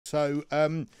So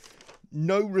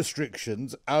no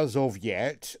restrictions as of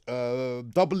yet,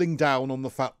 doubling down on the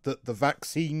fact that the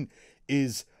vaccine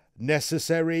is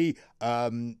necessary,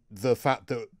 the fact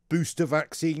that booster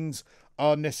vaccines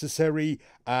are necessary,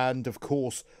 and of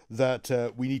course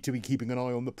that we need to be keeping an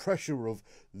eye on the pressure of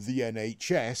the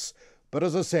NHS. But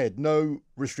as I said, no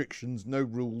restrictions, no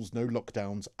rules, no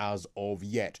lockdowns as of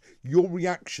yet. Your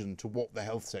reaction to what the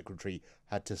Health Secretary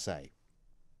had to say?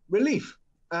 Relief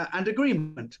and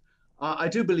agreement. I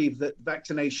do believe that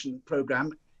vaccination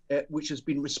programme, which has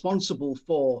been responsible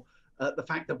for the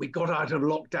fact that we got out of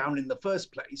lockdown in the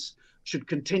first place, should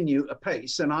continue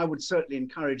apace. And I would certainly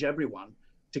encourage everyone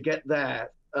to get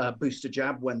their booster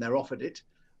jab when they're offered it,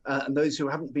 and those who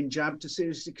haven't been jabbed to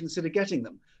seriously consider getting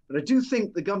them. But I do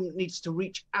think the government needs to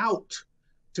reach out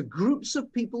to groups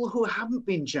of people who haven't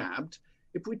been jabbed.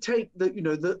 If we take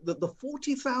the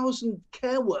 40,000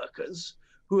 care workers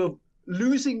who are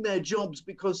losing their jobs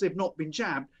because they've not been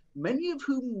jabbed, many of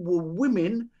whom were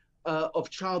women of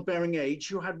childbearing age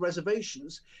who had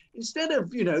reservations, instead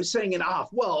of saying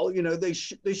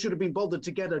they should have been bothered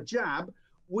to get a jab,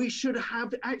 we should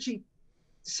have actually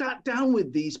sat down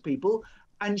with these people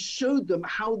and showed them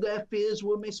how their fears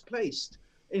were misplaced,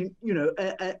 and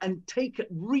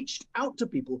reached out to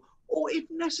people, or if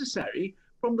necessary,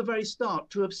 from the very start,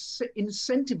 to have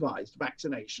incentivized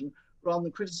vaccination rather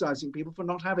than criticizing people for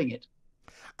not having it.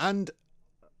 And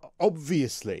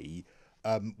obviously,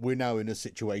 we're now in a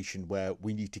situation where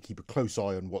we need to keep a close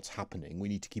eye on what's happening. We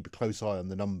need to keep a close eye on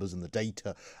the numbers and the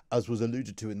data, as was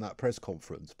alluded to in that press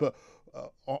conference. But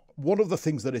one of the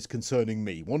things that is concerning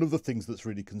me, one of the things that's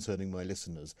really concerning my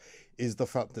listeners, is the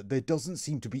fact that there doesn't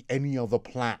seem to be any other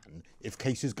plan if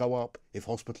cases go up, if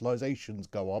hospitalisations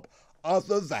go up,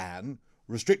 other than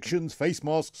restrictions, face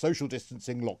masks, social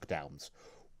distancing, lockdowns.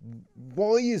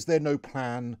 Why is there no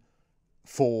plan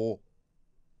for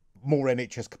more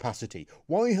NHS capacity?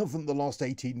 Why haven't the last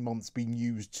 18 months been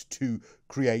used to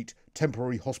create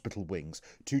temporary hospital wings,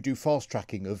 to do fast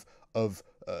tracking of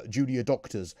junior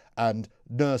doctors and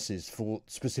nurses for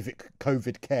specific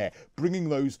COVID care, bringing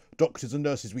those doctors and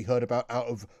nurses we heard about out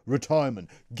of retirement,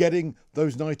 getting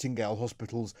those Nightingale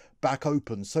hospitals back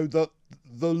open, so that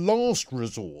the last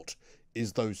resort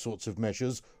is those sorts of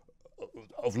measures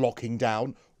of locking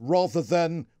down, rather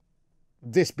than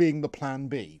this being the plan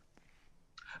B?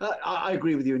 I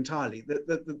agree with you entirely.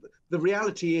 The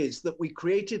reality is that we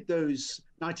created those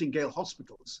Nightingale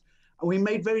hospitals and we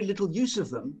made very little use of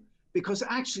them, because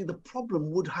actually the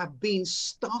problem would have been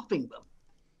staffing them.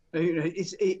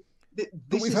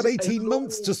 But we've had 18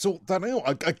 months to sort that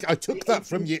out. I took that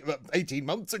from you 18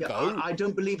 months ago. I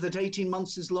don't believe that 18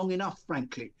 months is long enough,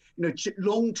 frankly.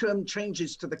 Long-term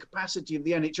changes to the capacity of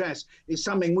the NHS is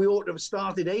something we ought to have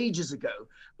started ages ago.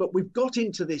 But we've got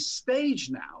into this stage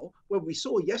now where we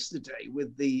saw yesterday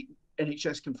with the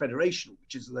NHS Confederation,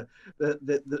 which is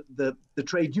the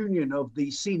trade union of the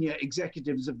senior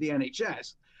executives of the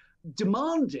NHS,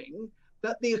 demanding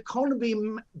that the economy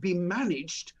be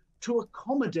managed to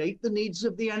accommodate the needs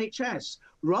of the NHS,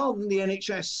 rather than the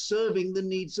NHS serving the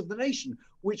needs of the nation,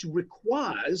 which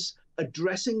requires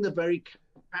addressing the very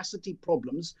capacity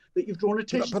problems that you've drawn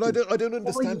attention to. But I don't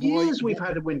understand why. For years we've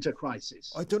had a winter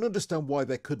crisis. I don't understand why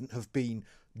there couldn't have been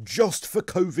just for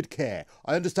COVID care.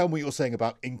 I understand what you're saying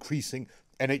about increasing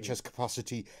NHS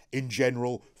capacity in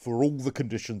general for all the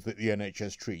conditions that the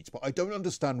NHS treats, but I don't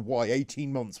understand why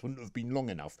 18 months wouldn't have been long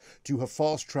enough to have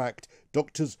fast-tracked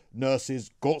doctors,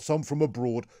 nurses, got some from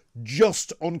abroad,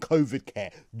 just on COVID care,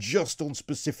 just on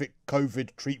specific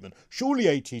COVID treatment. Surely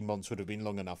 18 months would have been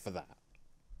long enough for that.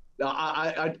 The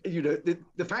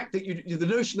fact that the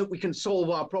notion that we can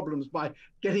solve our problems by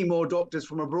getting more doctors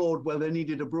from abroad, well, they're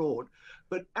needed abroad,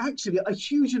 but actually a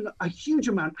huge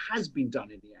amount has been done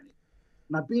in the NHS.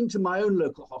 And I've been to my own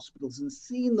local hospitals and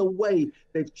seen the way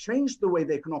they've changed the way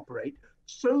they can operate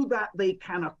so that they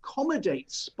can accommodate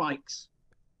spikes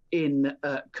in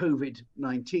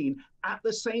COVID-19 at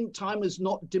the same time as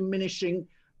not diminishing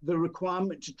the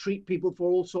requirement to treat people for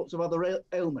all sorts of other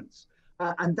ailments.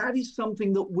 And that is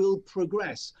something that will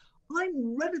progress.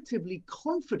 I'm relatively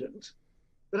confident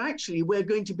that actually we're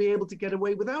going to be able to get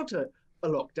away without a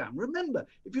lockdown. Remember,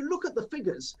 if you look at the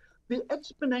figures, the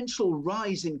exponential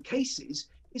rise in cases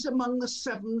is among the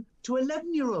 7 to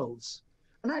 11-year-olds.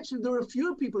 And actually, there are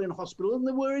fewer people in hospital than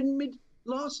there were in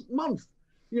last month.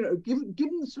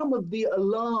 Given some of the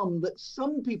alarm that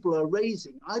some people are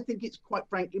raising, I think it's quite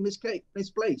frankly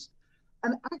misplaced.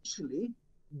 And actually,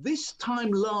 this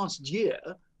time last year,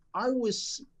 I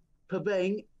was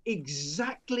purveying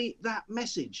exactly that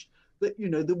message, that,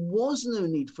 there was no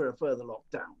need for a further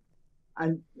lockdown.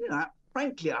 And,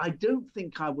 frankly, I don't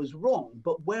think I was wrong,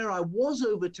 but where I was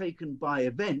overtaken by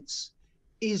events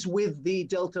is with the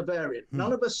Delta variant.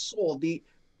 None of us saw the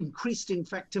increased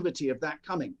infectivity of that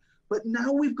coming. But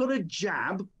now we've got a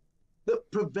jab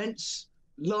that prevents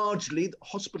largely the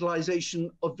hospitalization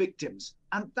of victims.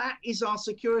 And that is our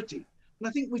security. And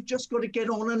I think we've just got to get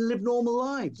on and live normal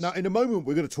lives. Now, in a moment,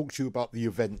 we're going to talk to you about the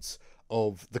events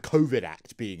of the COVID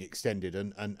Act being extended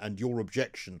and your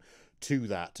objection to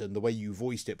that and the way you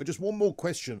voiced it. But just one more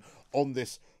question on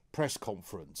this press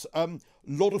conference. A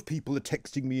lot of people are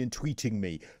texting me and tweeting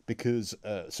me because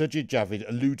Sajid Javid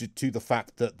alluded to the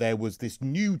fact that there was this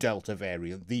new Delta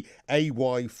variant, the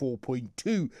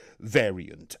AY4.2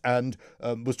 variant, and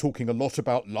was talking a lot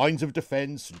about lines of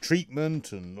defence and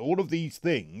treatment and all of these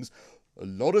things. A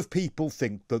lot of people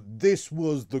think that this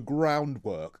was the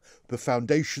groundwork, the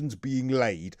foundations being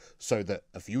laid so that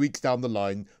a few weeks down the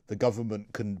line, the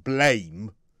government can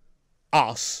blame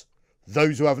us,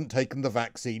 those who haven't taken the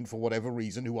vaccine for whatever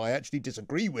reason, who I actually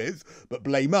disagree with, but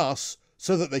blame us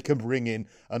so that they can bring in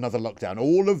another lockdown.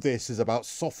 All of this is about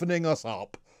softening us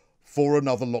up for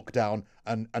another lockdown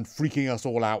and freaking us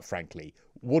all out, frankly.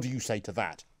 What do you say to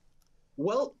that?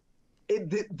 Well,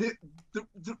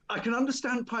 I can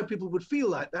understand why people would feel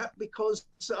like that, because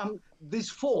this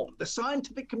form, the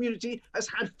scientific community has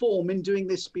had form in doing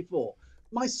this before.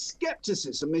 My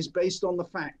skepticism is based on the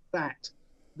fact that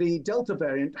the Delta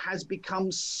variant has become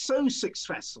so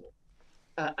successful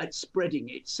at spreading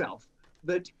itself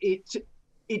that it's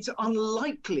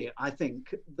unlikely, I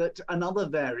think, that another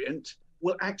variant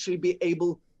will actually be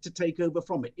able to take over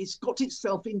from it. It's got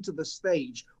itself into the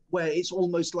stage where it's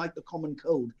almost like the common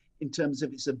cold in terms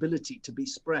of its ability to be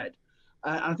spread.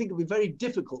 I think it'll be very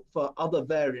difficult for other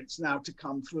variants now to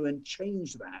come through and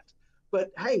change that.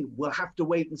 But hey, we'll have to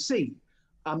wait and see.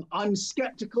 I'm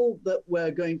skeptical that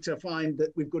we're going to find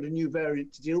that we've got a new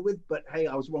variant to deal with, but hey,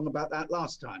 I was wrong about that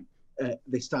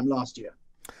this time last year.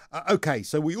 Okay,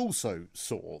 so we also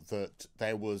saw that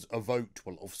there was a vote,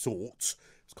 well, of sorts,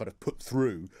 it's kind of put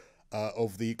through,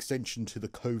 of the extension to the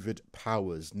COVID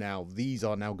powers. Now, these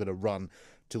are now going to run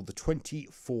till the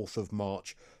 24th of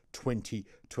March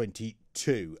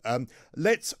 2022.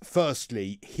 Let's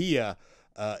firstly hear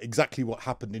exactly what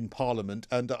happened in Parliament,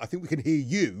 and I think we can hear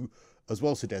you as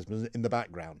well, Sir Desmond, in the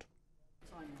background.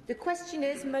 The question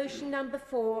is motion number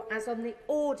 4 as on the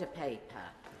order paper.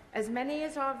 As many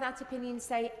as are of that opinion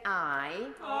say aye.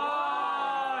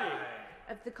 Aye.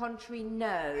 Of the contrary, no.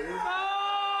 Aye.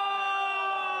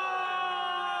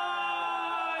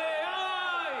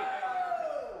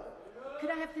 Could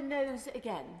I have the noes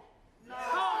again? No.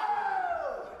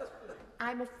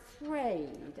 I'm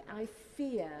afraid, I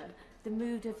fear, the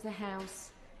mood of the House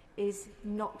is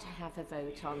not to have a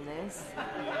vote on this.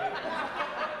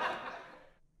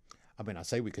 I mean, I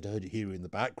say we could hear you in the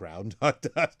background. I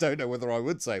don't know whether I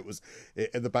would say it was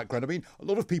in the background. I mean, a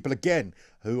lot of people, again,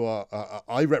 who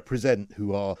I represent,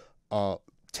 who are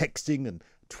texting and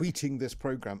tweeting this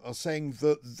programme, are saying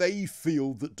that they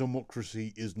feel that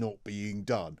democracy is not being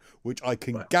done, which I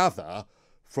can gather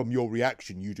from your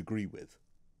reaction you'd agree with.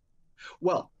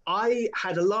 Well, I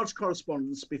had a large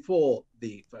correspondence before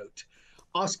the vote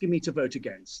asking me to vote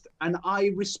against. And I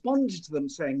responded to them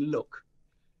saying, look,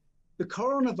 the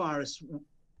Coronavirus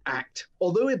Act,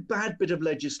 although a bad bit of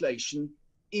legislation,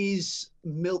 is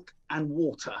milk and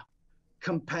water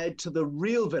compared to the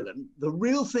real villain, the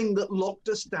real thing that locked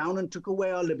us down and took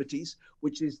away our liberties,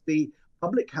 which is the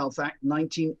Public Health Act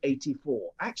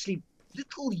 1984. Actually,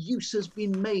 little use has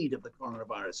been made of the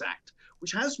Coronavirus Act,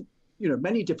 which has,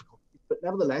 many difficulties, but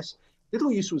nevertheless,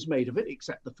 little use was made of it,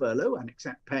 except the furlough and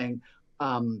except paying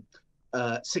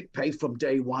sick pay from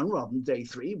day one rather than day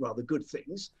three, rather good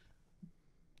things.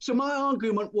 So my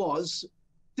argument was,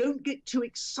 don't get too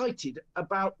excited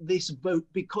about this vote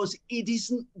because it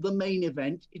isn't the main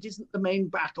event. It isn't the main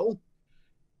battle.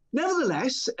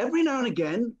 Nevertheless, every now and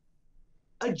again,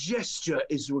 a gesture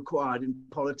is required in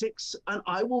politics, and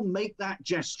I will make that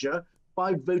gesture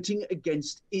by voting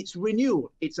against its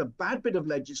renewal. It's a bad bit of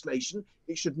legislation.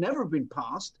 It should never have been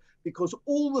passed because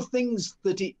all the things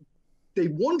that they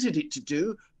wanted it to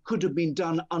do could have been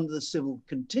done under the Civil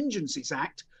Contingencies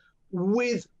Act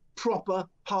with proper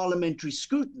parliamentary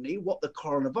scrutiny. What the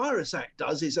Coronavirus Act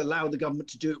does is allow the government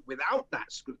to do it without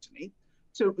that scrutiny.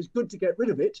 So it was good to get rid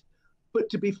of it. But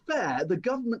to be fair, the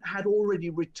government had already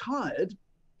retired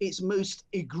its most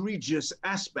egregious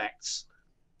aspects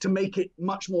to make it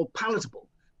much more palatable.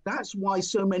 That's why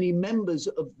so many members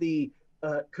of the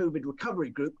COVID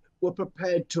recovery group were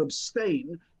prepared to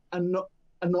abstain and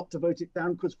not to vote it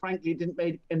down because, frankly, it didn't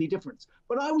make any difference.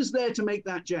 But I was there to make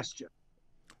that gesture.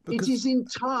 It is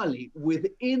entirely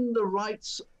within the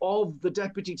rights of the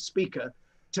Deputy Speaker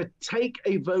to take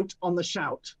a vote on the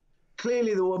shout.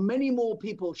 Clearly, there were many more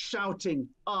people shouting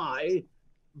aye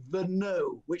than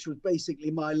no, which was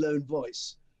basically my lone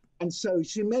voice. And so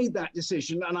she made that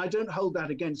decision, and I don't hold that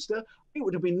against her. It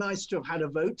would have been nice to have had a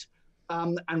vote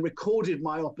and recorded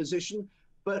my opposition.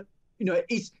 But, you know,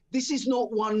 this is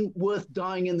not one worth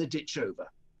dying in the ditch over.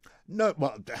 No,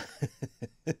 well,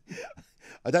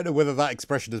 I don't know whether that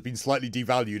expression has been slightly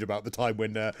devalued about the time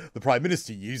when the Prime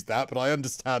Minister used that, but I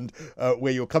understand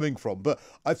where you're coming from. But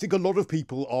I think a lot of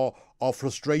people are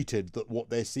frustrated that what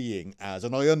they're seeing as,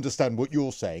 and I understand what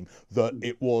you're saying, that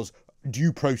it was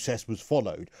due process was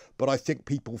followed, but I think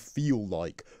people feel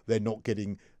like they're not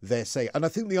getting their say. And I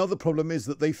think the other problem is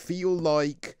that they feel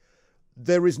like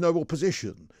there is no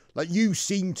opposition. Like, you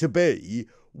seem to be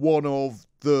one of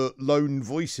the lone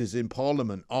voices in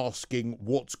Parliament asking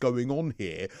what's going on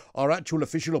here. Our actual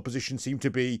official opposition seem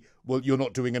to be, well, you're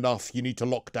not doing enough, you need to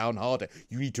lock down harder,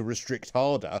 you need to restrict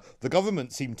harder. The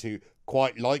government seem to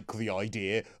quite like the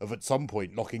idea of at some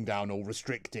point locking down or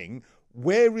restricting.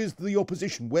 Where is the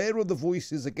opposition? Where are the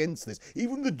voices against this?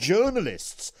 Even the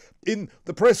journalists in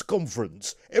the press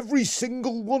conference, every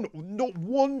single one, not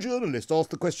one journalist asked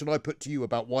the question I put to you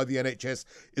about why the NHS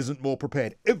isn't more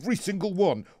prepared. Every single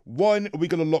one. When are we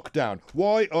going to lock down?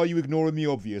 Why are you ignoring the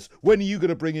obvious? When are you going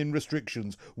to bring in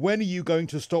restrictions? When are you going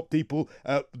to stop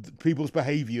people's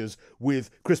behaviours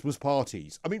with Christmas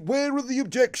parties? I mean, where are the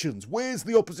objections? Where's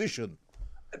the opposition?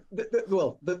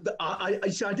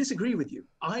 I disagree with you.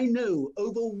 I know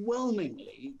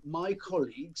overwhelmingly my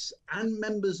colleagues and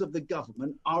members of the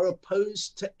government are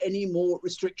opposed to any more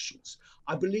restrictions.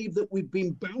 I believe that we've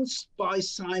been bounced by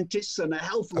scientists and a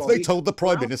health lobby. Have they told the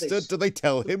Prime Minister? Do they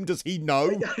tell him? Does he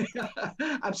know?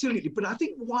 Absolutely. But I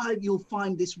think why you'll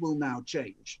find this will now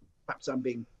change, perhaps I'm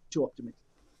being too optimistic.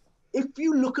 If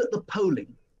you look at the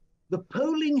polling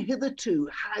hitherto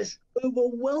has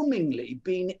overwhelmingly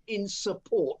been in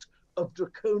support of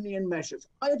draconian measures.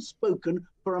 I have spoken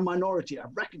for a minority. I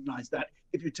recognise that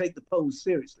if you take the polls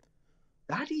seriously.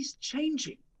 That is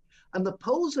changing. And the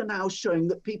polls are now showing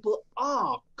that people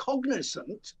are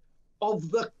cognizant of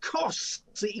the costs,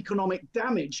 the economic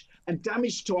damage and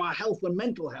damage to our health and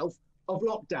mental health of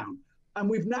lockdown. And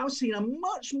we've now seen a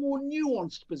much more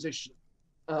nuanced position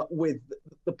with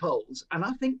the polls. And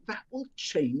I think that will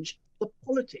change the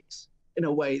politics in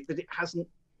a way that it hasn't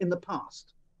in the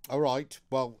past. All right.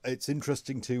 Well, it's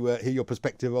interesting to hear your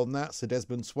perspective on that. Sir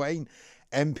Desmond Swayne,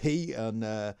 MP,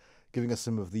 and giving us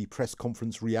some of the press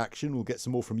conference reaction. We'll get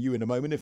some more from you in a moment.